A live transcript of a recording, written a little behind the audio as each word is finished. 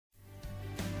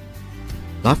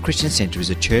Life Christian Centre is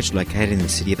a church located in the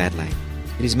city of Adelaide.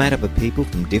 It is made up of people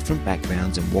from different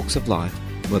backgrounds and walks of life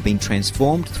who have been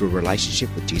transformed through a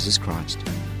relationship with Jesus Christ.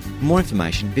 For more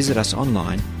information, visit us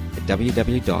online at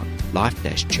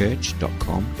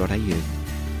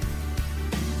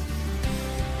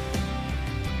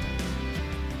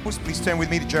www.life-church.com.au. Please turn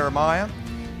with me to Jeremiah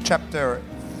chapter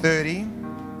 30.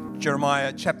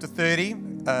 Jeremiah chapter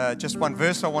 30, just one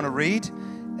verse I want to read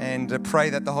and pray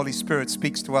that the Holy Spirit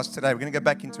speaks to us today. We're going to go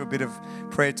back into a bit of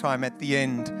prayer time at the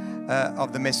end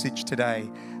of the message today.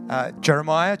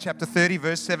 Jeremiah chapter 30,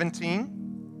 verse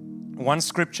 17. One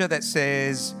scripture that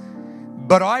says,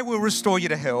 "But I will restore you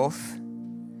to health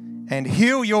and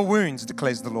heal your wounds,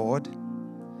 declares the Lord,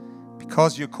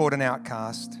 because you're called an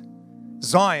outcast,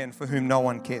 Zion for whom no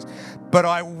one cares. But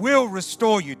I will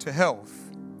restore you to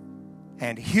health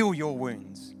and heal your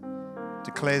wounds,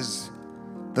 declares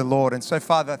the Lord." And so,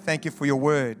 Father, thank you for your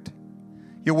word.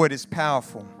 Your word is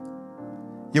powerful.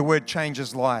 Your word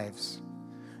changes lives.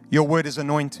 Your word is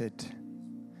anointed.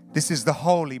 This is the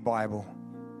Holy Bible,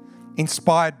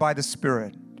 inspired by the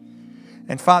Spirit.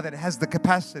 And Father, it has the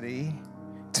capacity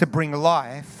to bring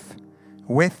life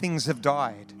where things have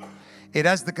died. It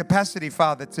has the capacity,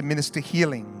 Father, to minister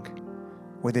healing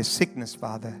where there's sickness,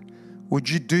 Father. Would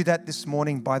you do that this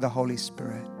morning by the Holy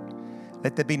Spirit?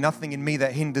 Let there be nothing in me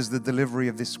that hinders the delivery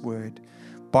of this word.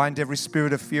 Bind every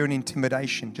spirit of fear and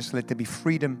intimidation. Just let there be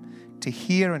freedom to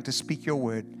hear and to speak your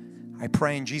word. I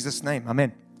pray in Jesus' name.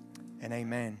 Amen and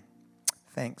amen.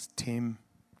 Thanks, Tim.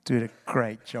 Did a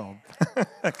great job.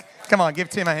 Come on, give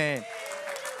Tim a hand.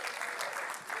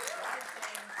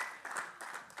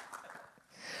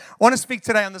 I want to speak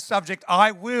today on the subject,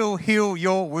 I will heal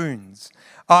your wounds.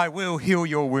 I will heal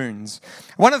your wounds.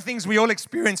 One of the things we all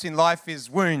experience in life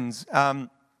is wounds.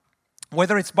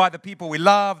 Whether it's by the people we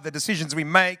love, the decisions we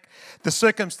make, the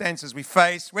circumstances we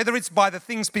face, whether it's by the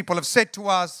things people have said to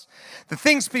us, the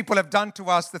things people have done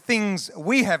to us, the things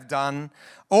we have done,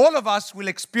 all of us will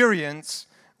experience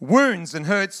wounds and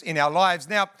hurts in our lives.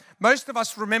 Now, most of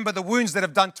us remember the wounds that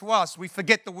have done to us. We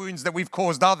forget the wounds that we've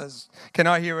caused others. Can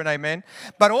I hear an amen?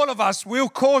 But all of us will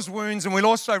cause wounds and we'll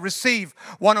also receive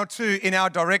one or two in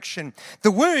our direction. The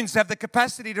wounds have the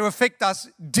capacity to affect us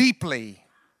deeply.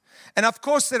 And of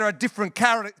course, there are different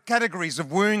categories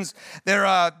of wounds. There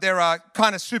are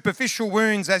kind of superficial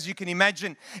wounds, as you can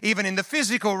imagine. Even in the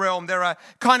physical realm, there are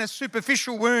kind of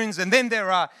superficial wounds. And then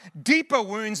there are deeper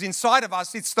wounds inside of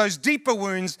us. It's those deeper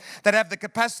wounds that have the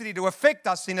capacity to affect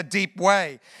us in a deep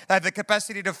way. They have the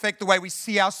capacity to affect the way we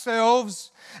see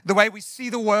ourselves, the way we see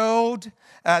the world,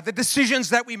 the decisions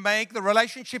that we make, the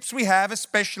relationships we have,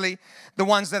 especially the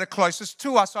ones that are closest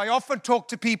to us. I often talk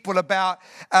to people about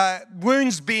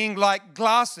wounds being like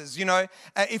glasses. You know,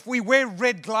 if we wear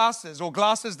red glasses or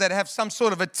glasses that have some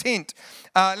sort of a tint,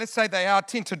 let's say they are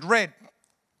tinted red,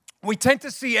 we tend to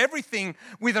see everything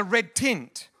with a red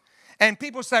tint. And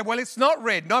people say, well, it's not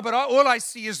red. No, but all I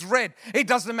see is red. It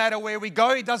doesn't matter where we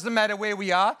go. It doesn't matter where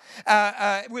we are.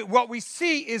 What we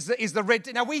see is the red.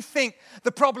 Now, we think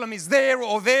the problem is there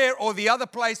or the other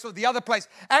place or the other place.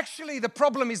 Actually, the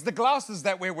problem is the glasses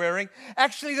that we're wearing.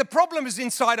 Actually, the problem is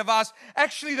inside of us.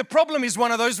 Actually, the problem is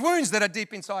one of those wounds that are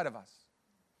deep inside of us.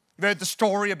 You've heard the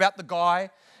story about the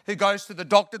guy who goes to the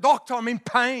doctor. Doctor, I'm in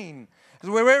pain. He says,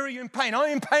 where are you in pain?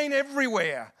 I'm in pain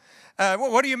everywhere.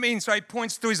 What do you mean? So he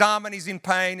points to his arm and he's in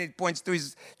pain. He points to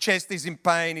his chest, he's in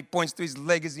pain. He points to his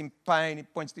leg, he's in pain. He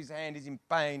points to his hand, he's in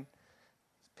pain.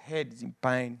 His head is in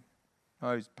pain.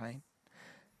 Nose pain.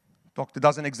 Doctor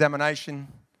does an examination.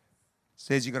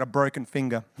 Says you got a broken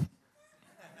finger.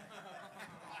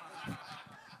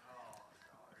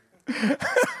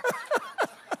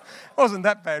 Wasn't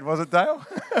that bad, was it, Dale?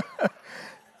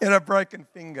 You had a broken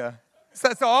finger.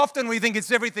 So often we think it's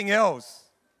everything else.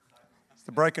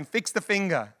 The broken, fix the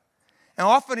finger. And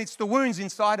often it's the wounds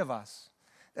inside of us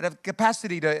that have the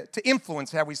capacity to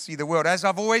influence how we see the world. As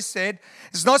I've always said,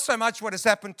 it's not so much what has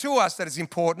happened to us that is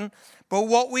important, but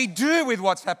what we do with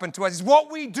what's happened to us is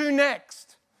what we do next.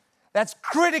 That's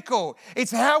critical.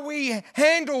 It's how we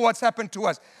handle what's happened to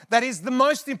us. That is the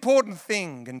most important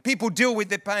thing. And people deal with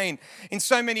their pain in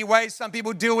so many ways. Some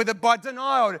people deal with it by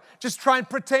denial. Just try and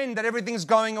pretend that everything's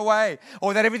going away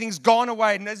or that everything's gone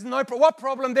away. And there's no what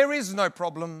problem? There is no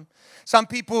problem. Some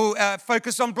people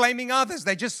focus on blaming others.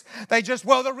 They just,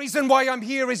 well, the reason why I'm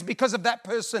here is because of that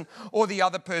person or the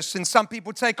other person. Some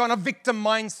people take on a victim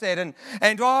mindset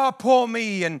and oh, poor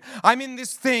me, and I'm in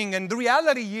this thing. And the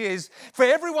reality is, for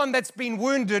everyone that's been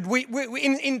wounded, we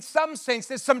in some sense,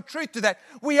 there's some truth to that.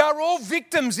 We are all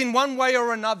victims in one way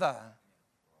or another.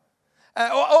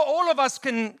 All of us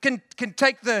can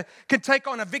take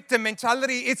on a victim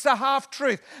mentality. It's a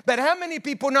half-truth. But how many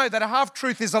people know that a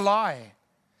half-truth is a lie?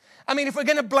 I mean, if we're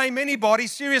going to blame anybody,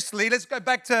 seriously, let's go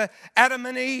back to Adam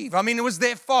and Eve. I mean, it was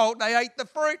their fault. They ate the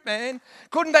fruit, man.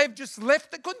 Couldn't they have just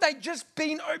left it? Couldn't they just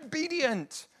been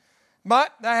obedient?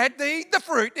 But they had to eat the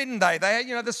fruit, didn't they?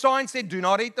 The sign said, do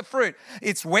not eat the fruit.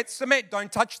 It's wet cement.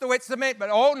 Don't touch the wet cement. But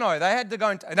oh no, they had to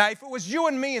go. Now, if it was you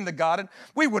and me in the garden,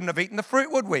 we wouldn't have eaten the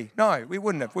fruit, would we? No, we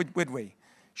wouldn't have, would we?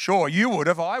 Sure, you would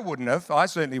have. I wouldn't have. I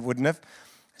certainly wouldn't have.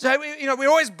 So, we're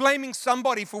always blaming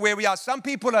somebody for where we are. Some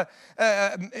people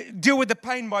deal with the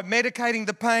pain by medicating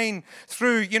the pain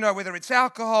through, whether it's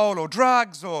alcohol or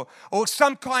drugs or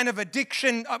some kind of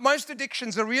addiction. Most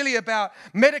addictions are really about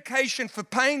medication for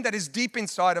pain that is deep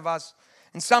inside of us.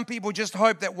 And some people just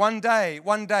hope that one day,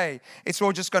 it's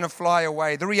all just going to fly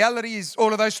away. The reality is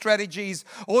all of those strategies,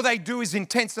 all they do is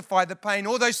intensify the pain.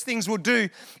 All those things will do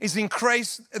is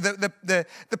increase the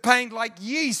pain like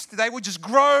yeast. They will just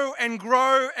grow and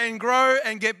grow and grow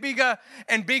and get bigger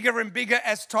and bigger and bigger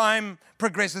as time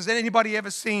progresses. And anybody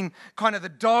ever seen kind of the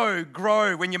dough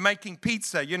grow when you're making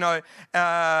pizza,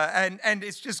 and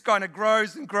it's just kind of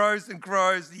grows and grows and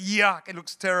grows. Yuck, it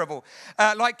looks terrible.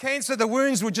 Like cancer, the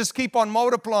wounds will just keep on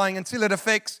multiplying until it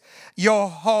affects your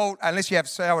whole, unless you have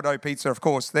sourdough pizza, of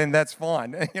course, then that's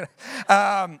fine.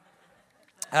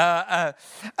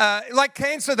 Like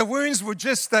cancer, the wounds will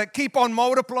just keep on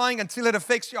multiplying until it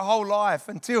affects your whole life,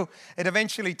 until it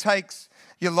eventually takes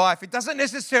your life. It doesn't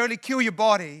necessarily kill your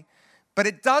body, but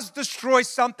it does destroy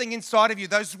something inside of you.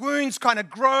 Those wounds kind of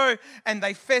grow and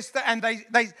they fester and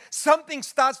something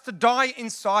starts to die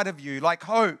inside of you, like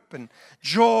hope and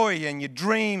joy and your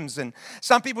dreams. And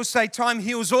some people say time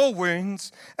heals all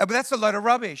wounds, but that's a load of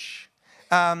rubbish.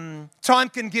 Time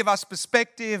can give us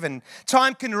perspective and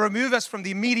time can remove us from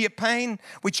the immediate pain,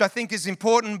 which I think is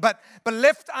important. But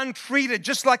left untreated,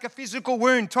 just like a physical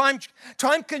wound, time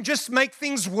can just make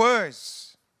things worse.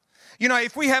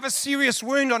 If we have a serious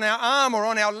wound on our arm or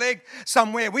on our leg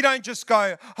somewhere, we don't just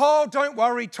go, oh, don't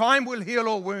worry, time will heal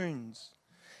all wounds.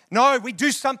 No, we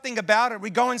do something about it. We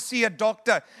go and see a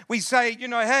doctor. We say,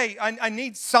 hey, I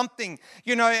need something,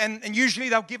 and usually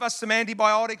they'll give us some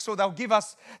antibiotics or they'll give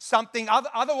us something.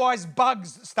 Otherwise,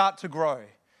 bugs start to grow.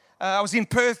 I was in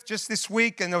Perth just this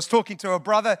week and I was talking to a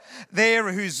brother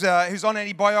there who's on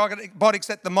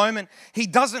antibiotics at the moment. He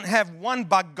doesn't have one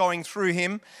bug going through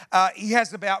him. He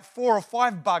has about 4 or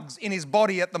 5 bugs in his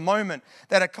body at the moment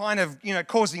that are kind of,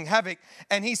 causing havoc.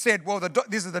 And he said, well,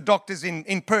 these are the doctors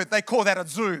in Perth. They call that a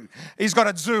zoo. He's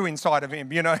got a zoo inside of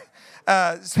him,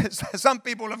 Some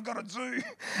people have got a zoo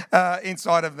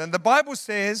inside of them. The Bible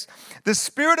says, the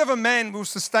spirit of a man will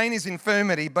sustain his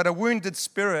infirmity, but a wounded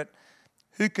spirit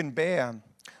who can bear?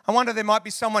 I wonder, there might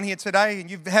be someone here today and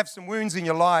you have some wounds in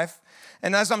your life.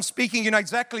 And as I'm speaking, you know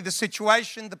exactly the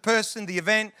situation, the person, the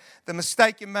event, the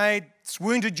mistake you made. It's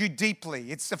wounded you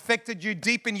deeply. It's affected you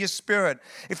deep in your spirit.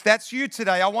 If that's you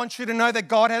today, I want you to know that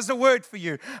God has a word for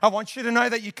you. I want you to know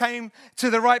that you came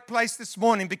to the right place this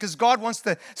morning because God wants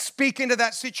to speak into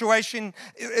that situation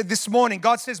this morning.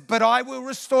 God says, but I will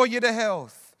restore you to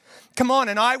health. Come on,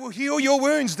 and I will heal your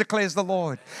wounds, declares the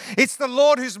Lord. It's the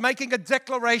Lord who's making a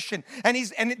declaration. And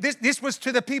this was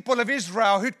to the people of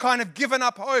Israel who'd kind of given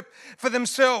up hope for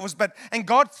themselves. And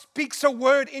God speaks a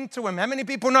word into them. How many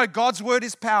people know God's word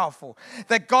is powerful?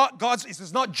 That this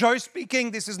is not Joe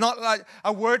speaking. This is not like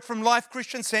a word from Life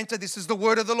Christian Center. This is the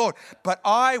word of the Lord. But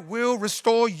I will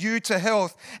restore you to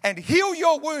health and heal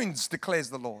your wounds, declares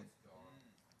the Lord.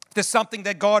 If there's something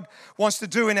that God wants to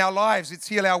do in our lives, it's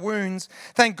heal our wounds.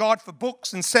 Thank God for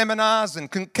books and seminars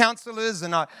and counselors,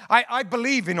 and I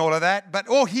believe in all of that, but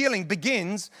all healing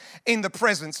begins in the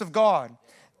presence of God.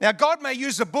 Now, God may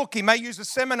use a book, He may use a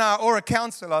seminar or a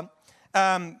counselor,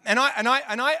 and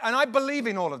I believe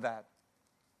in all of that.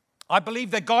 I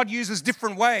believe that God uses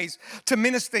different ways to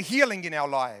minister healing in our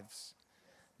lives,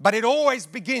 but it always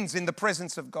begins in the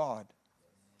presence of God.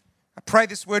 I pray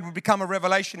this word will become a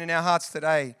revelation in our hearts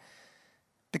today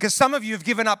because some of you have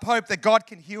given up hope that God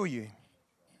can heal you,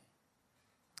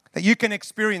 that you can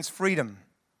experience freedom.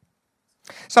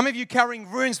 Some of you carrying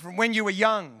wounds from when you were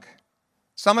young.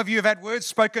 Some of you have had words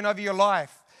spoken over your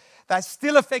life that are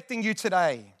still affecting you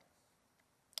today.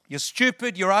 You're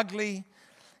stupid, you're ugly,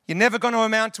 you're never going to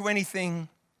amount to anything.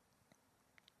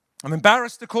 I'm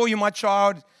embarrassed to call you my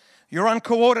child. You're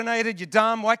uncoordinated, you're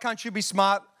dumb. Why can't you be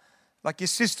smart like your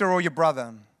sister or your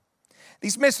brother?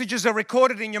 These messages are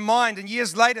recorded in your mind, and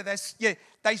years later,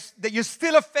 that you're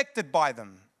still affected by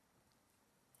them.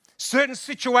 Certain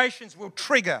situations will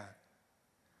trigger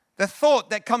the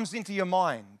thought that comes into your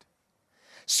mind.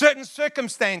 certain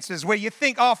circumstances where you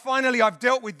think, oh, finally I've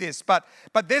dealt with this, but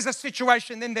there's a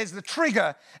situation, then there's the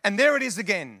trigger, and there it is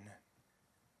again.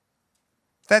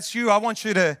 If that's you, I want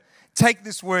you to take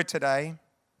this word today.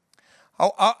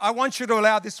 I want you to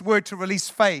allow this word to release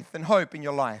faith and hope in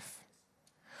your life.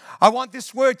 I want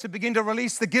this word to begin to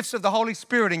release the gifts of the Holy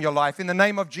Spirit in your life in the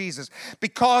name of Jesus,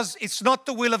 because it's not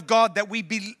the will of God that we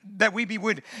be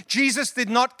wounded. Jesus did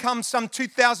not come some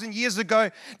 2,000 years ago,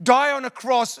 die on a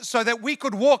cross so that we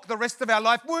could walk the rest of our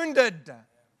life wounded.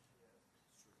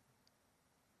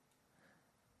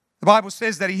 The Bible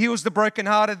says that He heals the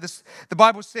brokenhearted. The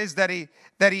Bible says that He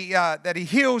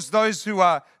heals those who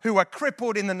are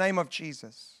crippled in the name of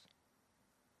Jesus.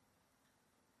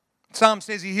 Psalm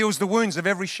says He heals the wounds of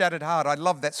every shattered heart. I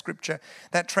love that scripture,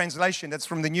 that translation. That's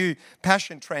from the New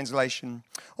Passion Translation.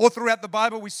 All throughout the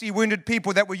Bible, we see wounded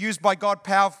people that were used by God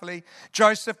powerfully.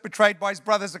 Joseph, betrayed by his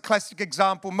brothers, a classic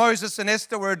example. Moses and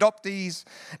Esther were adoptees.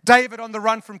 David on the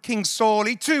run from King Saul.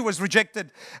 He too was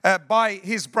rejected by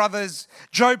his brothers.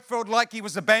 Job felt like he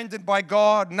was abandoned by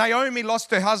God. Naomi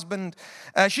lost her husband.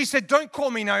 She said, "Don't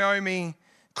call me Naomi.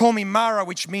 Call me Mara,"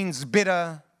 which means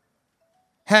bitter.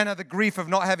 Hannah, the grief of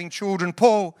not having children.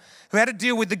 Paul, who had to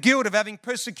deal with the guilt of having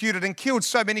persecuted and killed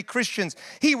so many Christians.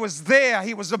 He was there.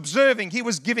 He was observing. He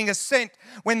was giving assent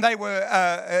when they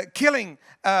were killing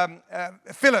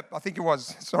Philip, I think it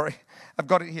was. Sorry, I've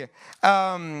got it here.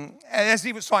 As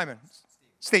he was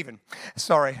Stephen.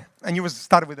 Sorry, and you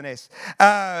started with an S.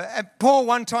 And Paul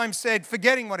one time said,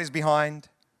 "Forgetting what is behind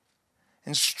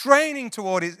and straining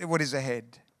toward what is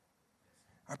ahead,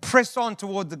 I press on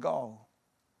toward the goal."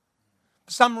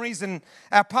 For some reason,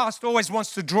 our past always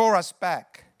wants to draw us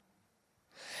back.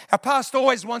 Our past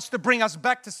always wants to bring us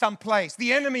back to some place.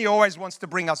 The enemy always wants to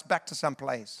bring us back to some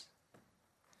place,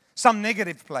 some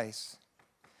negative place.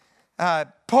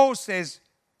 Paul says,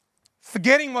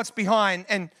 forgetting what's behind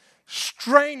and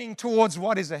straining towards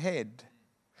what is ahead.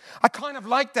 I kind of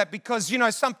like that because,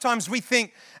 sometimes we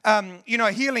think,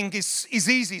 healing is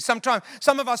easy. Sometimes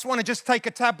some of us want to just take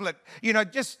a tablet,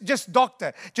 just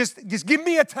doctor, just give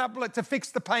me a tablet to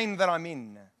fix the pain that I'm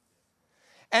in.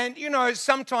 And,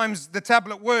 sometimes the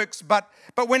tablet works, but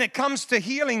when it comes to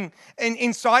healing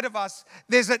inside of us,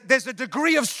 there's a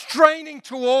degree of straining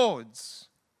towards,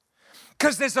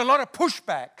 because there's a lot of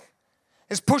pushback.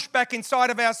 There's pushback inside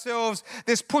of ourselves.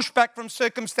 There's pushback from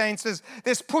circumstances.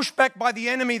 There's pushback by the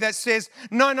enemy that says,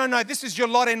 no, this is your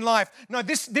lot in life. No,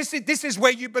 this is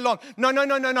where you belong.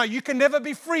 No, you can never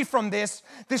be free from this.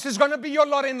 This is going to be your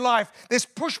lot in life. There's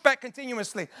pushback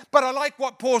continuously. But I like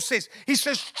what Paul says. He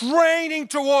says, straining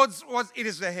towards what it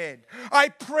is ahead. I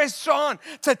press on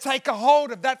to take a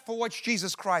hold of that for which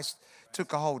Jesus Christ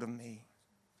took a hold of me.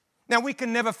 Now, we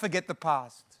can never forget the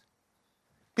past.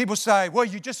 People say, well,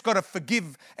 you just got to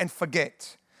forgive and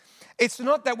forget. It's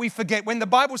not that we forget. When the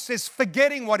Bible says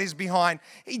forgetting what is behind,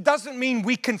 it doesn't mean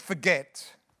we can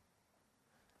forget.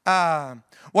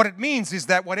 What it means is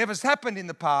that whatever's happened in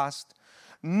the past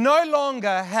no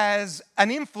longer has an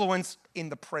influence in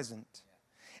the present.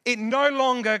 It no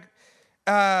longer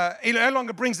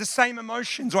brings the same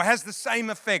emotions or has the same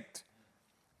effect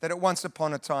that it once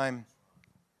upon a time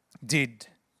did.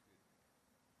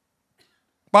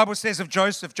 Bible says of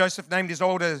Joseph named his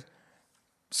older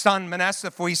son Manasseh,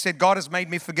 for he said, God has made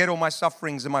me forget all my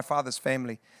sufferings in my father's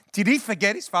family. Did he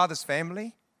forget his father's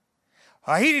family?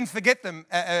 He didn't forget them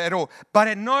at all, but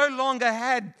it no longer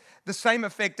had the same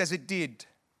effect as it did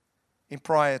in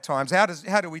prior times. How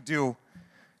do we deal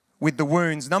with the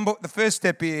wounds? The first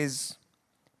step is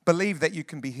believe that you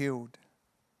can be healed.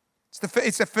 It's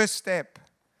the first step.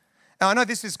 Now, I know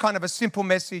this is kind of a simple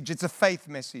message. It's a faith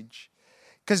message.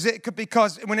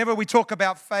 Because whenever we talk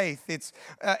about faith,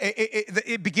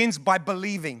 it begins by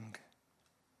believing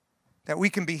that we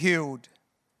can be healed.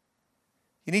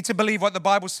 You need to believe what the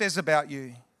Bible says about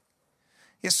you.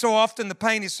 Yes, so often the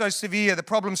pain is so severe, the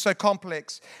problem's so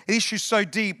complex, the issue's so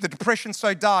deep, the depression's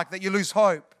so dark that you lose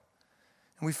hope.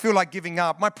 And we feel like giving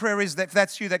up. My prayer is that if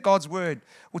that's you, that God's word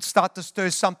would start to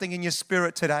stir something in your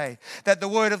spirit today. That the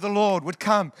word of the Lord would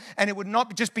come and it would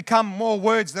not just become more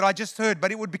words that I just heard,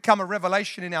 but it would become a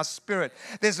revelation in our spirit.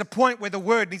 There's a point where the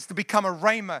word needs to become a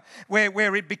rhema, where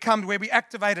we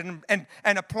activate it and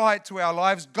apply it to our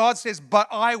lives. God says, but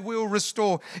I will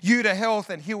restore you to health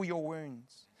and heal your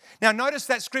wounds. Now notice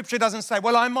that scripture doesn't say,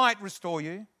 well, I might restore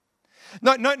you.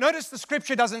 No, notice the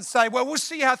scripture doesn't say, well, we'll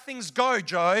see how things go,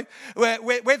 Joe,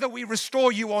 whether we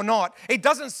restore you or not. It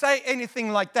doesn't say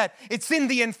anything like that. It's in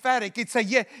the emphatic. It's a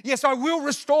yes, I will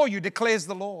restore you, declares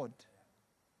the Lord.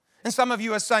 And some of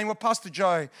you are saying, well, Pastor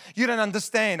Joe, you don't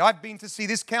understand. I've been to see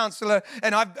this counselor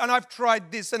and I've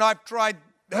tried this and I've tried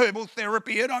herbal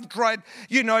therapy, and I've tried,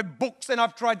 books, and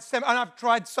I've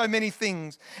tried so many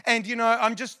things. And,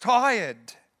 I'm just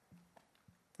tired.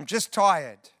 I'm just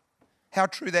tired. How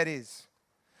true that is.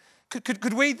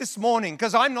 Could we this morning,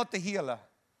 because I'm not the healer,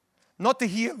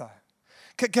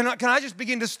 Can I just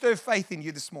begin to stir faith in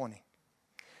you this morning?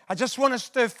 I just want to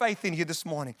stir faith in you this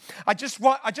morning. I just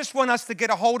want us to get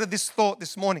a hold of this thought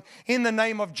this morning in the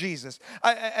name of Jesus.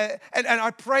 And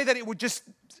I pray that it would just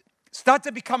start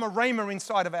to become a rhema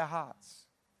inside of our hearts.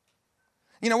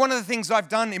 One of the things I've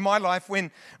done in my life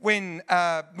when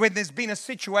there's been a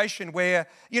situation where,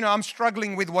 I'm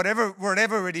struggling with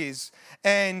whatever it is,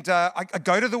 and I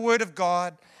go to the Word of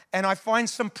God, and I find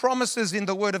some promises in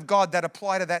the Word of God that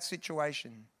apply to that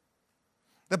situation.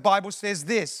 The Bible says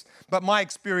this, but my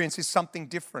experience is something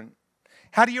different.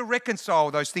 How do you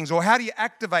reconcile those things, or how do you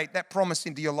activate that promise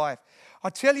into your life?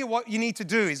 I tell you what you need to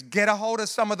do is get a hold of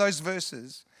some of those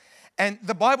verses. And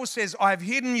the Bible says, I've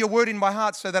hidden your word in my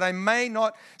heart so that I may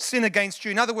not sin against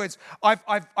you. In other words, I've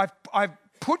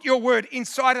put your word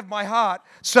inside of my heart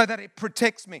so that it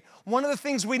protects me. One of the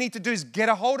things we need to do is get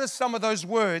a hold of some of those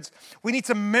words. We need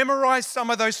to memorize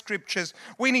some of those scriptures.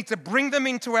 We need to bring them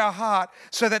into our heart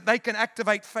so that they can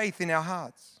activate faith in our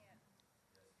hearts.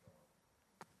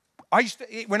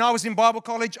 When I was in Bible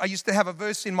college, I used to have a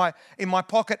verse in my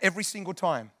pocket every single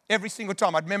time. Every single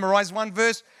time. I'd memorize one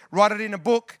verse, write it in a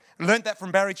book. Learned that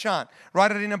from Barry Chant.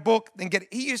 Write it in a book, then get it.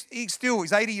 He's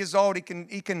 80 years old.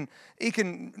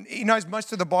 He knows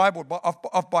most of the Bible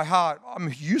off by heart.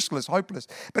 I'm useless, hopeless.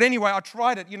 But anyway, I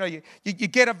tried it. You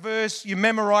get a verse, you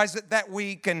memorize it that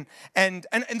week, and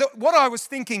what I was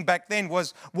thinking back then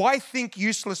was, why think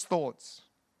useless thoughts?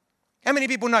 How many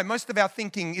people know most of our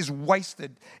thinking is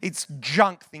wasted? It's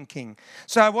junk thinking.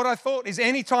 So what I thought is,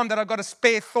 any time that I've got a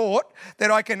spare thought that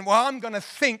I'm going to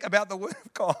think about the Word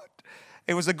of God.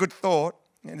 It was a good thought,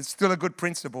 and it's still a good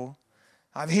principle.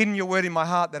 I've hidden your word in my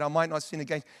heart that I might not sin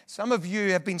against. Some of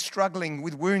you have been struggling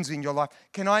with wounds in your life.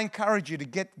 Can I encourage you to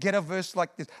get a verse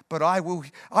like this? But I will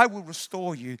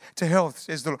restore you to health,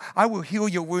 says the Lord. I will heal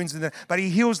your wounds, but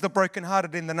He heals the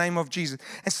brokenhearted in the name of Jesus.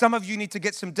 And some of you need to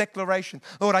get some declaration.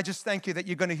 Lord, I just thank you that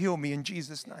you're going to heal me in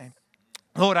Jesus' name.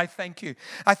 Lord, I thank you.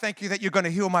 I thank you that you're going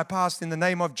to heal my past in the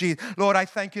name of Jesus. Lord, I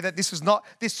thank you that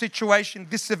this situation,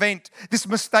 this event, this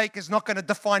mistake is not going to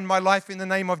define my life in the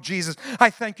name of Jesus. I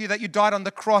thank you that you died on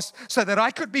the cross so that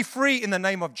I could be free in the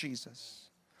name of Jesus.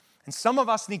 And some of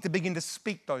us need to begin to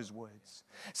speak those words.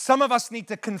 Some of us need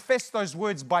to confess those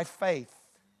words by faith.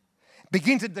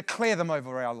 Begin to declare them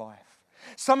over our life.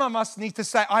 Some of us need to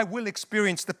say, I will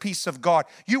experience the peace of God.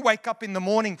 You wake up in the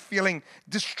morning feeling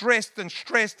distressed and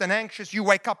stressed and anxious. You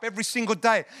wake up every single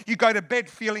day. You go to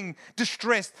bed feeling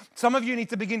distressed. Some of you need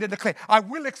to begin to declare, I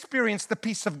will experience the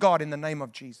peace of God in the name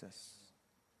of Jesus.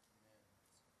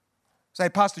 Say,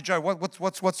 Pastor Joe,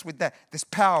 what's with that? There's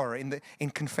power in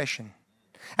confession.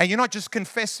 And you're not just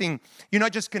confessing,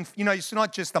 it's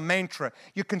not just a mantra.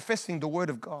 You're confessing the Word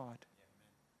of God.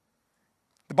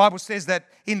 The Bible says that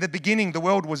in the beginning, the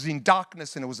world was in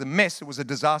darkness and it was a mess, it was a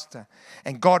disaster.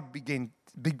 And God began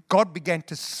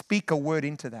to speak a word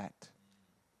into that.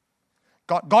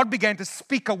 God began to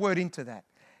speak a word into that.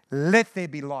 Let there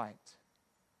be light.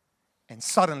 And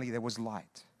suddenly there was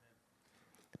light.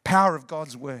 The power of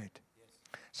God's word.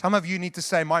 Some of you need to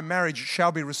say, my marriage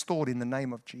shall be restored in the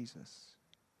name of Jesus.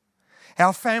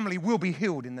 Our family will be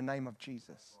healed in the name of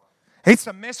Jesus. It's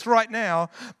a mess right now,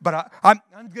 but I'm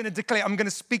going to declare, I'm going to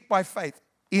speak by faith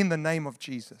in the name of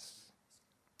Jesus.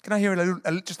 Can I hear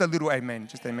just a little amen?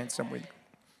 Just amen somewhere.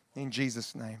 In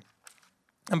Jesus' name.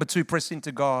 Number 2, press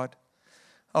into God.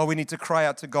 Oh, we need to cry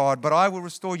out to God. But I will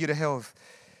restore you to health.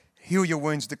 Heal your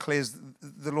wounds, declares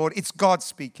the Lord. It's God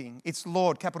speaking. It's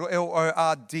Lord, capital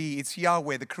L-O-R-D. It's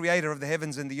Yahweh, the creator of the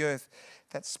heavens and the earth,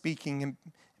 that's speaking. And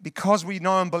because we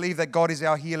know and believe that God is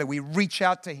our healer, we reach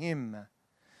out to Him.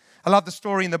 I love the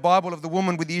story in the Bible of the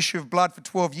woman with the issue of blood for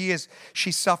 12 years.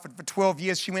 She suffered for 12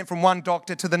 years. She went from one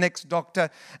doctor to the next doctor.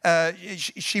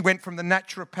 She went from the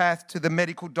naturopath to the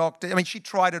medical doctor. I mean, she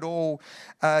tried it all.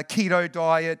 Keto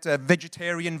diet,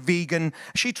 vegetarian, vegan.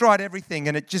 She tried everything,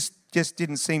 and it just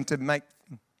didn't seem to make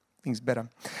things better.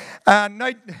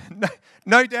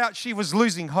 No doubt she was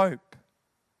losing hope.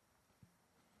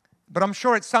 But I'm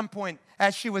sure at some point,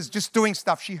 as she was just doing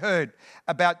stuff, she heard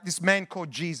about this man called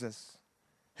Jesus,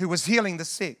 who was healing the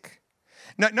sick.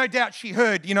 No doubt she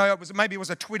heard, maybe it was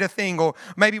a Twitter thing, or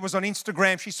maybe it was on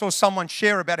Instagram. She saw someone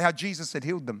share about how Jesus had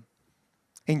healed them.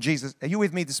 In Jesus. Are you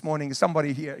with me this morning? Is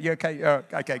somebody here? You okay? Oh,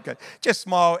 okay, good. Just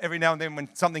smile every now and then when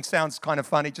something sounds kind of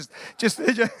funny. Just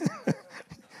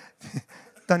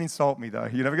don't insult me though,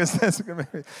 because that's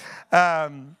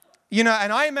You know,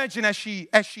 and I imagine as she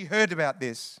heard about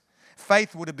this,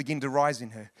 faith would have begun to rise in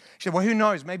her. She said, well, who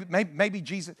knows? Maybe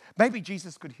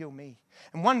Jesus could heal me.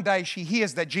 And one day she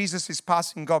hears that Jesus is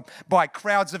passing by.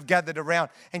 Crowds have gathered around.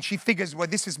 And she figures, well,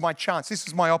 this is my chance. This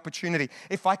is my opportunity.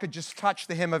 If I could just touch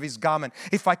the hem of his garment,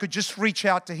 if I could just reach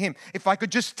out to him, if I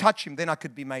could just touch him, then I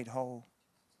could be made whole.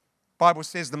 The Bible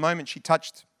says the moment she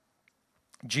touched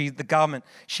the garment,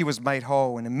 she was made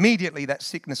whole. And immediately that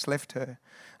sickness left her.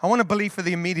 I want to believe for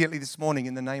the immediately this morning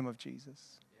in the name of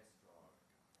Jesus.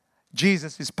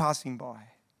 Jesus is passing by.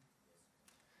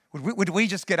 Would we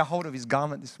just get a hold of his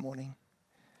garment this morning?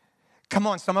 Come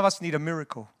on, some of us need a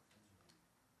miracle.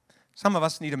 Some of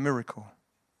us need a miracle.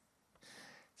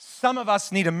 Some of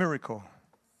us need a miracle.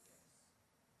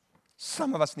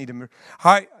 Some of us need a miracle.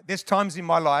 There's times in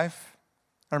my life,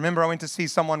 I remember I went to see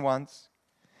someone once,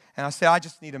 and I said, I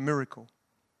just need a miracle.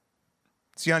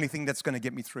 It's the only thing that's going to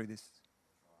get me through this.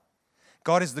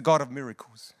 God is the God of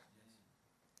miracles,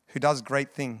 who does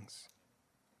great things.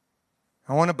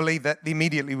 I want to believe that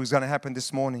immediately was going to happen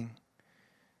this morning.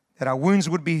 That our wounds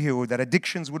would be healed, that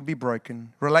addictions would be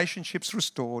broken, relationships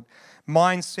restored,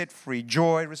 minds set free,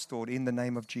 joy restored in the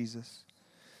name of Jesus.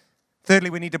 Thirdly,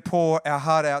 we need to pour our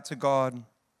heart out to God.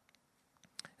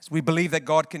 As we believe that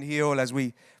God can heal, as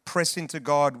we press into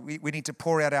God, we need to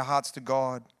pour out our hearts to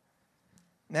God.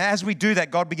 Now, as we do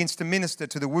that, God begins to minister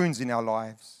to the wounds in our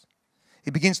lives. He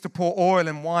begins to pour oil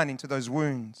and wine into those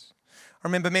wounds. I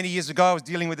remember many years ago, I was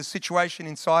dealing with a situation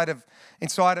inside of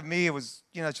me. It was,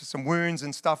 just some wounds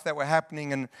and stuff that were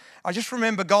happening. And I just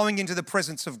remember going into the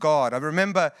presence of God. I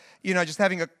remember, just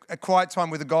having a quiet time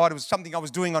with God. It was something I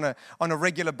was doing on a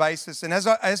regular basis. And as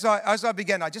I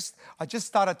began, I just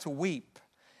started to weep.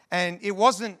 And it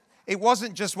wasn't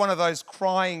just one of those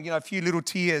crying, a few little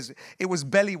tears. It was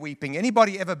belly weeping.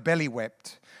 Anybody ever belly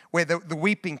wept? Where the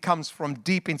weeping comes from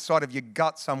deep inside of your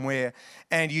gut somewhere,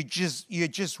 and you're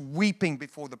just weeping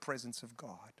before the presence of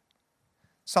God.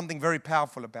 Something very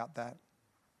powerful about that.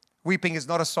 Weeping is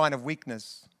not a sign of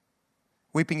weakness.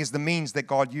 Weeping is the means that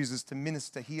God uses to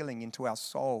minister healing into our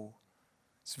soul.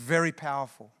 It's very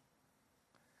powerful.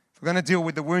 If we're going to deal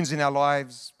with the wounds in our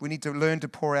lives, we need to learn to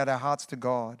pour out our hearts to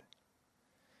God.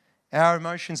 Our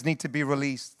emotions need to be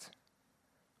released,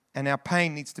 and our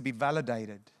pain needs to be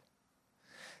validated.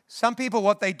 Some people,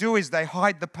 what they do is they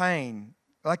hide the pain.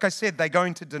 Like I said, they go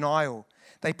into denial.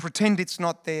 They pretend it's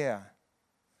not there.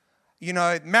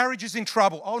 Marriage is in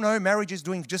trouble. Oh no, marriage is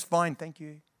doing just fine, thank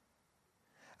you.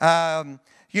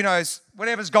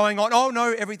 Whatever's going on. Oh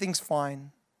no, everything's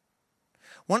fine.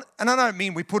 And I don't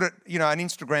mean we put it, an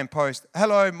Instagram post.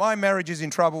 Hello, my marriage is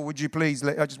in trouble. Would you please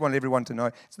I just want everyone to know.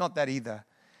 It's not that either.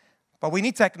 But we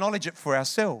need to acknowledge it for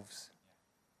ourselves.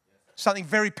 Something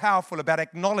very powerful about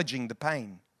acknowledging the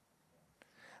pain.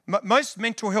 Most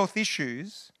mental health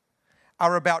issues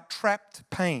are about trapped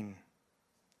pain,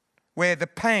 where the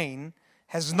pain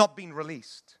has not been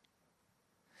released.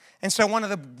 And so one of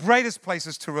the greatest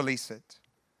places to release it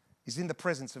is in the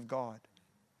presence of God.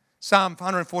 Psalm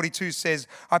 142 says,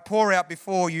 I pour out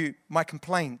before you my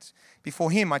complaint.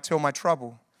 Before him I tell my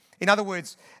trouble. In other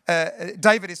words,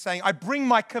 David is saying, I bring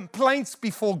my complaints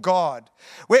before God.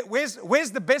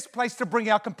 Where's the best place to bring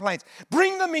our complaints?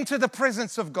 Bring them into the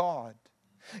presence of God.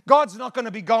 God's not going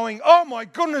to be going, oh my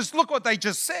goodness, look what they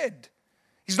just said.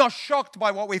 He's not shocked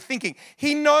by what we're thinking.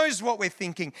 He knows what we're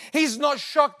thinking. He's not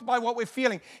shocked by what we're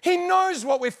feeling. He knows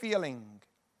what we're feeling.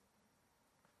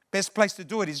 Best place to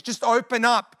do it is just open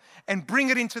up and bring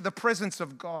it into the presence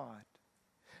of God.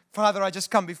 Father, I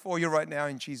just come before you right now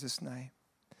in Jesus' name.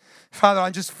 Father,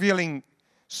 I'm just feeling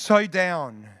so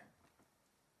down.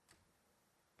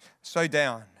 So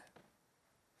down.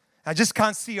 I just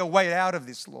can't see a way out of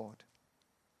this, Lord.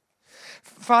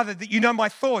 Father, that you know my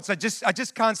thoughts. I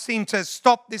just can't seem to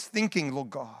stop this thinking, Lord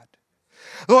God.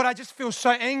 Lord, I just feel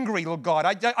so angry, Lord God.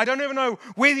 I don't even know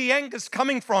where the anger's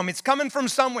coming from. It's coming from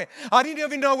somewhere. I don't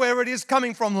even know where it is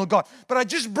coming from, Lord God. But I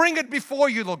just bring it before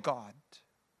you, Lord God.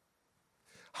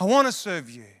 I want to serve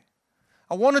you.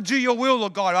 I want to do your will,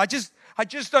 Lord God. I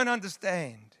just don't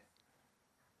understand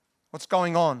what's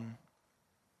going on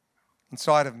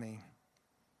inside of me.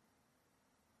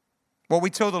 What we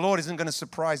tell the Lord isn't going to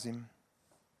surprise him.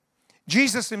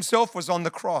 Jesus himself was on the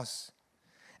cross.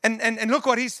 And look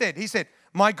what he said. He said,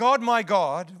 my God,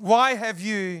 why have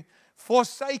you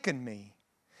forsaken me?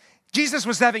 Jesus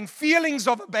was having feelings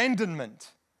of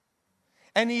abandonment.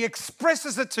 And he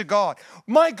expresses it to God.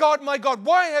 My God,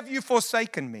 why have you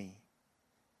forsaken me?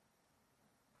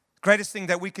 The greatest thing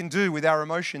that we can do with our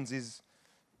emotions is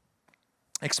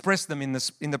express them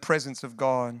in the presence of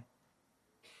God.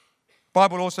 The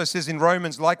Bible also says in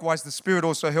Romans, likewise, the Spirit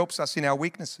also helps us in our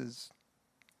weaknesses.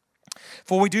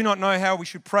 For we do not know how we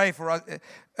should pray for us,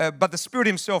 but the Spirit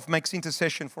himself makes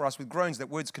intercession for us with groans that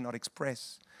words cannot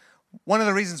express. One of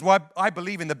the reasons why I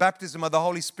believe in the baptism of the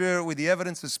Holy Spirit with the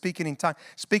evidence of speaking in tongues.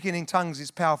 Speaking in tongues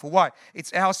is powerful. Why?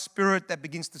 It's our spirit that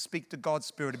begins to speak to God's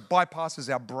Spirit. It bypasses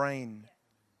our brain.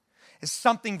 There's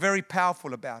something very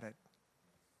powerful about it.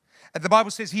 And the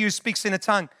Bible says he who speaks in a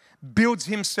tongue builds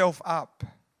himself up.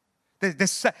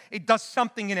 It does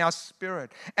something in our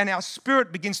spirit. And our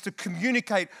spirit begins to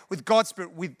communicate with God's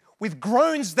Spirit with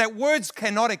groans that words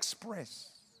cannot express.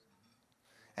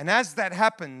 And as that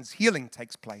happens, healing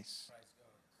takes place.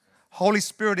 Holy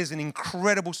Spirit is an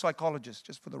incredible psychologist,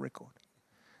 just for the record.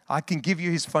 I can give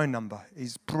you his phone number.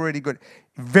 He's pretty good.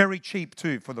 Very cheap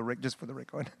too, just for the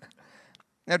record.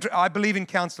 Now, I believe in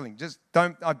counseling. Just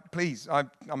don't, please.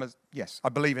 Yes, I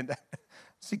believe in that.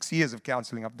 6 years of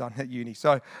counseling I've done at uni,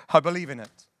 so I believe in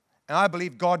it. And I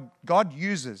believe God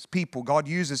uses people. God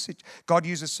uses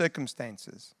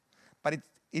circumstances. But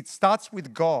it starts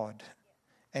with God.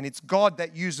 And it's God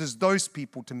that uses those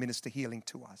people to minister healing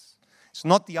to us. It's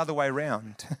not the other way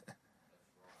around.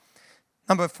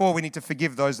 Number 4, we need to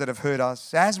forgive those that have hurt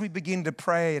us. As we begin to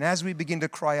pray and as we begin to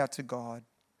cry out to God,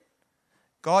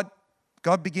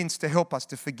 God begins to help us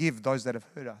to forgive those that have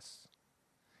hurt us.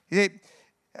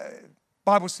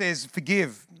 Bible says,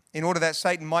 forgive in order that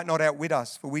Satan might not outwit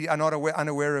us, for we are not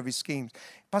unaware of his schemes.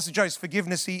 Pastor Joe, is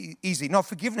forgiveness easy? No,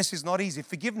 forgiveness is not easy.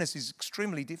 Forgiveness is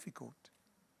extremely difficult.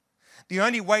 The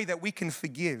only way that we can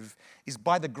forgive is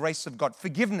by the grace of God.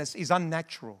 Forgiveness is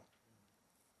unnatural.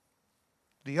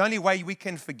 The only way we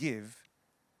can forgive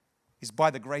is by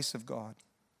the grace of God.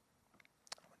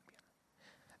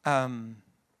 And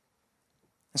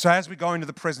so as we go into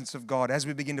the presence of God, as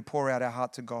we begin to pour out our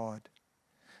heart to God,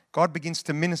 God begins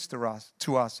to minister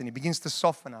to us, and he begins to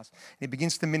soften us, and he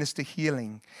begins to minister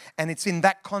healing. And it's in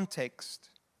that context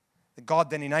that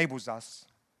God then enables us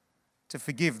to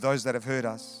forgive those that have hurt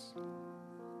us.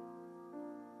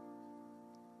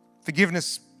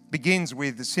 Forgiveness begins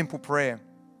with a simple prayer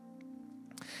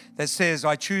that says,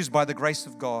 I choose by the grace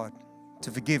of God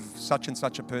to forgive such and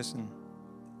such a person.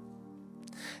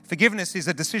 Forgiveness is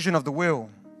a decision of the will.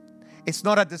 It's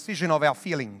not a decision of our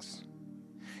feelings.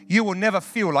 You will never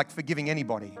feel like forgiving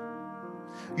anybody.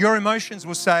 Your emotions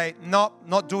will say, no,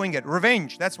 not doing it.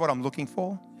 Revenge, that's what I'm looking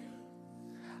for.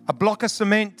 A block of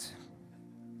cement.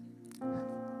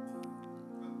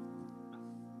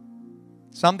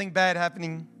 Something bad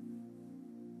happening.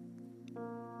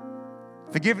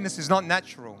 Forgiveness is not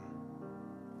natural.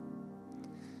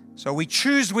 So we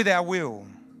choose with our will.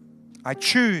 I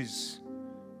choose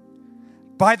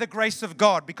by the grace of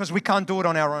God, because we can't do it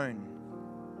on our own.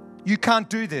 You can't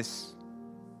do this.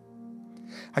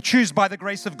 I choose by the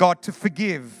grace of God to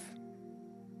forgive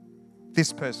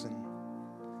this person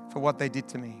for what they did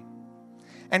to me.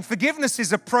 And forgiveness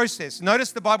is a process.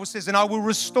 Notice the Bible says, and I will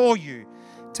restore you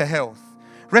to health.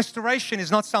 Restoration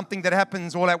is not something that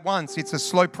happens all at once. It's a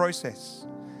slow process.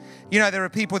 You know, there are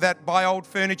people that buy old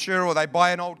furniture or they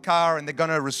buy an old car and they're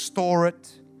going to restore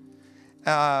it.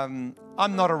 I'm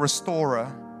not a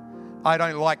restorer. I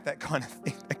don't like that kind of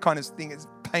thing. That kind of thing is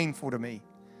painful to me.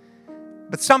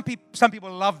 But some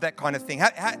people love that kind of thing.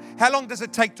 How long does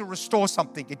it take to restore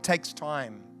something? It takes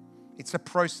time. It's a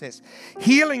process.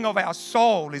 Healing of our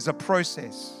soul is a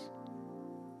process.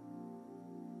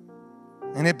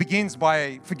 And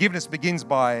forgiveness begins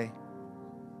by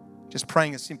just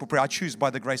praying a simple prayer. I choose by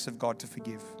the grace of God to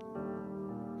forgive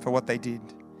for what they did.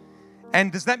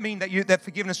 And does that mean that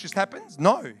forgiveness just happens?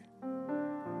 No.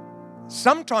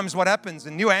 Sometimes what happens,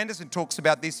 and Neil Anderson talks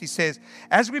about this, he says,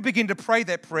 as we begin to pray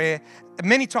that prayer,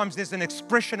 many times there's an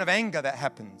expression of anger that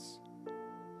happens.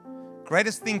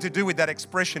 Greatest thing to do with that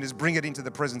expression is bring it into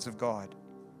the presence of God.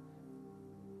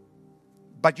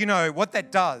 But you know, what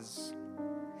that does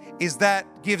is that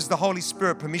gives the Holy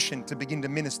Spirit permission to begin to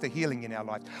minister healing in our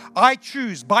lives. I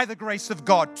choose by the grace of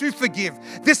God to forgive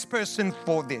this person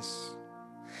for this.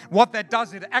 What that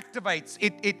does, it activates,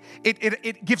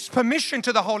 it gives permission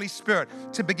to the Holy Spirit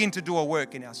to begin to do a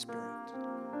work in our spirit.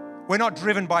 We're not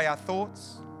driven by our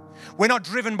thoughts. We're not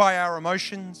driven by our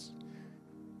emotions.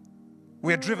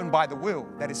 We're driven by the will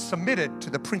that is submitted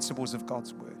to the principles of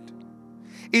God's word.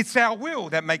 It's our will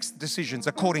that makes decisions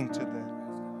according to the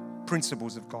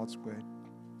principles of God's word.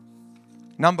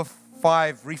 Number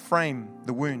 5, reframe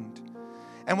the wound.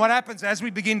 And what happens as we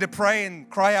begin to pray and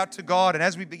cry out to God, and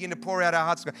as we begin to pour out our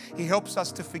hearts to God, He helps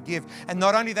us to forgive. And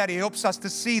not only that, He helps us to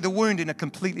see the wound in a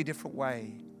completely different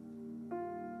way.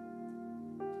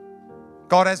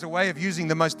 God has a way of using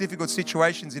the most difficult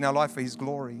situations in our life for His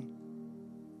glory.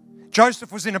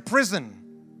 Joseph was in a prison.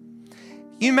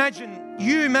 You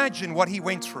imagine what he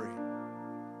went through.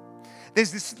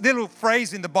 there's this little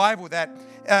phrase in the Bible that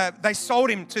they sold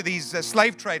him to these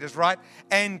slave traders, right?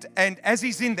 And as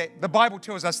he's in there, the Bible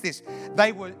tells us this.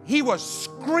 He was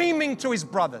screaming to his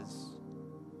brothers.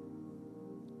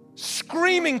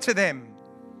 Screaming to them,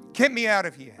 "Get me out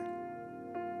of here."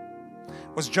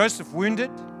 Was Joseph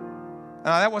wounded? No,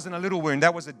 that wasn't a little wound.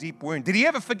 That was a deep wound. Did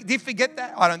he forget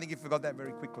that? I don't think he forgot that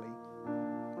very quickly.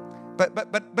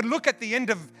 But look at the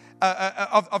end of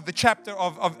the chapter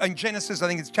in Genesis. I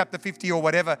think it's chapter 50 or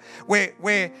whatever,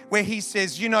 where he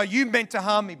says, you meant to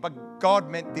harm me, but God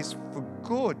meant this for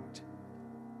good.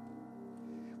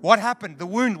 What happened? The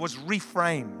wound was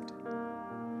reframed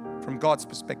from God's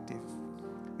perspective.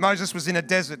 Moses was in a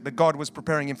desert, but God was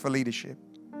preparing him for leadership.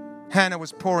 Hannah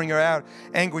was pouring her out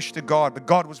anguish to God, but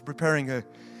God was preparing her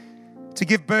to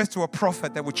give birth to a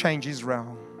prophet that would change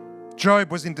Israel.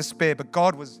 Job was in despair, but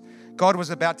God was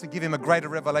about to give him a greater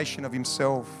revelation of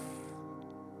himself.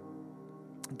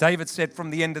 David said, "From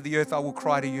the end of the earth I will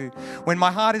cry to you. When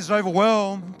my heart is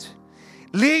overwhelmed,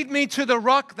 lead me to the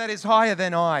rock that is higher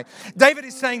than I." David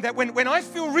is saying that when I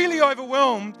feel really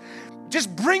overwhelmed,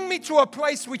 just bring me to a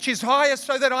place which is higher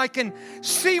so that I can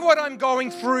see what I'm going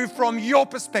through from your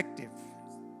perspective.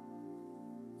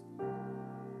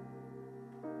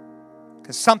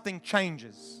 Because something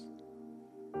changes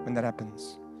when that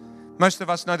happens. Most of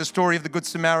us know the story of the Good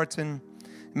Samaritan.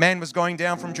 A man was going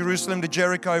down from Jerusalem to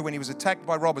Jericho when he was attacked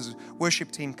by robbers. Worship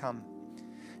team come.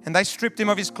 And they stripped him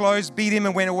of his clothes, beat him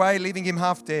and went away, leaving him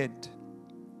half dead.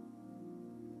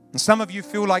 And some of you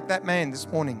feel like that man this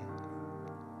morning.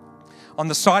 On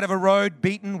the side of a road,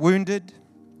 beaten, wounded,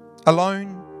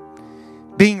 alone,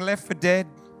 being left for dead.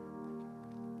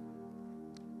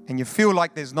 And you feel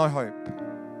like there's no hope.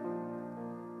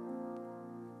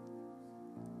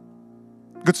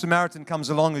 Good Samaritan comes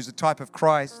along, who's a type of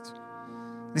Christ.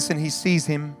 Listen, he sees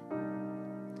him.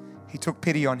 He took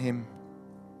pity on him.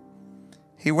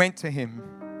 He went to him.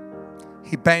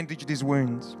 He bandaged his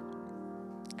wounds.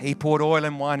 He poured oil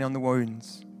and wine on the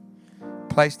wounds,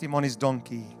 placed him on his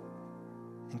donkey,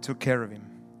 and took care of him.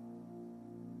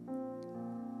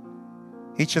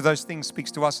 Each of those things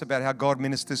speaks to us about how God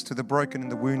ministers to the broken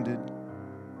and the wounded.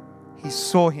 He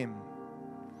saw him.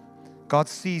 God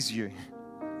sees you.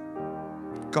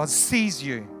 God sees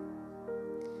you.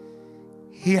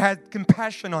 He had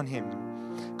compassion on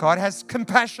him. God has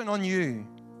compassion on you.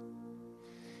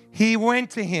 He went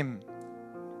to him,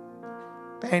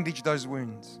 bandaged those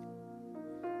wounds,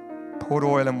 poured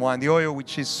oil and wine, the oil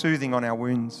which is soothing on our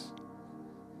wounds.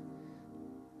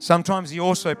 Sometimes he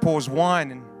also pours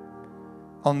wine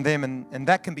on them, and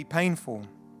that can be painful.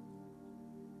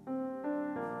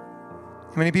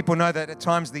 Many people know that at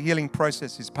times the healing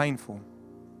process is painful.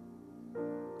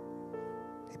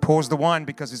 He pours the wine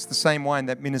because it's the same wine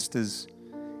that ministers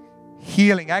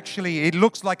healing. Actually, it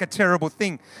looks like a terrible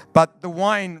thing, but the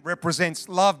wine represents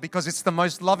love because it's the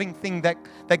most loving thing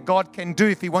that God can do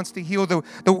if He wants to heal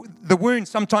the wound.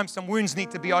 Sometimes some wounds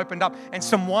need to be opened up and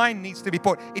some wine needs to be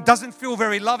poured. It doesn't feel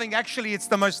very loving. Actually, it's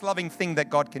the most loving thing that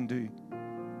God can do.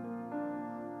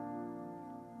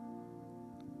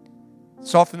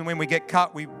 So often when we get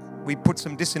cut, we put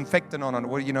some disinfectant on it,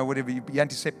 or whatever,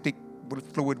 antiseptic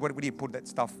fluid. What do you put that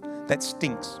stuff that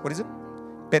stinks? What is it?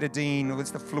 Betadine, or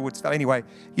it's the fluid stuff. Anyway,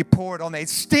 you pour it on there. It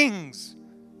stings.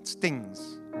 It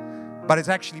stings. But it's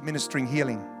actually ministering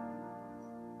healing.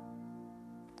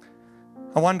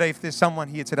 I wonder if there's someone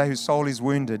here today whose soul is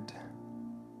wounded.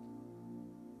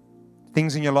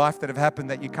 Things in your life that have happened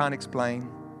that you can't explain.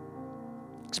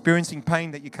 Experiencing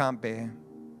pain that you can't bear.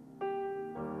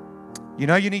 You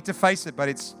know you need to face it, but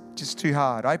it's just too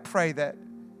hard. I pray that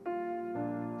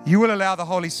you will allow the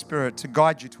Holy Spirit to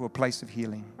guide you to a place of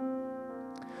healing.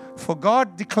 For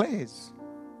God declares,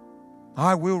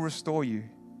 I will restore you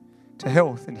to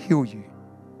health and heal you.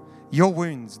 Your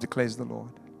wounds, declares the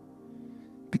Lord.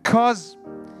 Because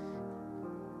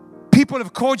people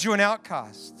have called you an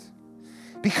outcast.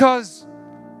 Because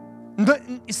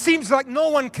it seems like no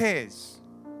one cares.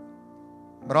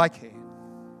 But I care.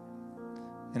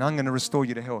 And I'm going to restore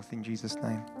you to health in Jesus'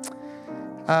 name.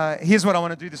 Here's what I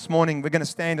want to do this morning. We're going to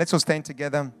stand. Let's all stand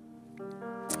together.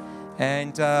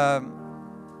 And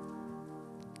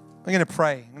we're going to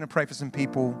pray. I'm going to pray for some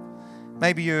people.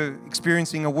 Maybe you're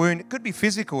experiencing a wound. It could be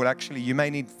physical, actually. You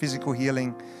may need physical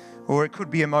healing. Or it could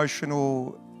be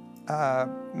emotional.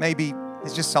 Maybe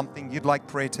it's just something you'd like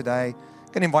prayer today. I'm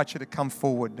going to invite you to come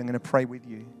forward. I'm going to pray with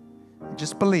you. And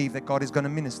just believe that God is going to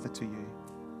minister to you.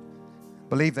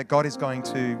 Believe that God is going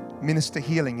to minister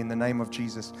healing in the name of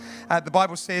Jesus. The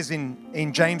Bible says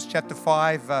in James chapter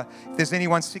 5, if there's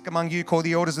anyone sick among you, call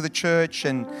the elders of the church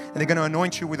and they're going to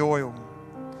anoint you with oil.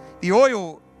 The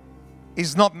oil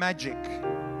is not magic.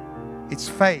 It's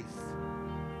faith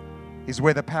is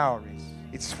where the power is.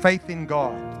 It's faith in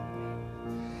God.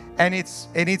 And it's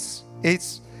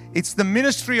the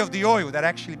ministry of the oil that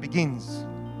actually begins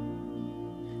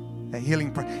a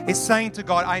healing prayer. It's saying to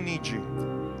God, I need you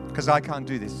because I can't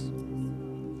do this.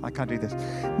 I can't do this.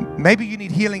 Maybe you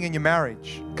need healing in your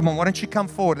marriage. Come on, why don't you come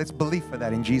forward? Let's believe for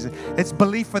that in Jesus. Let's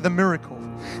believe for the miracle.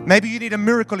 Maybe you need a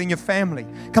miracle in your family.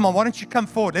 Come on, why don't you come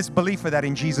forward? Let's believe for that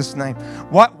in Jesus' name.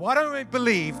 Why don't we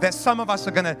believe that some of us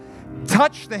are going to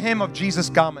touch the hem of Jesus'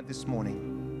 garment this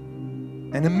morning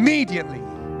and immediately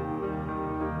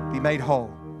be made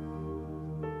whole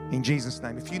in Jesus'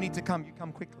 name. If you need to come, you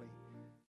come quickly.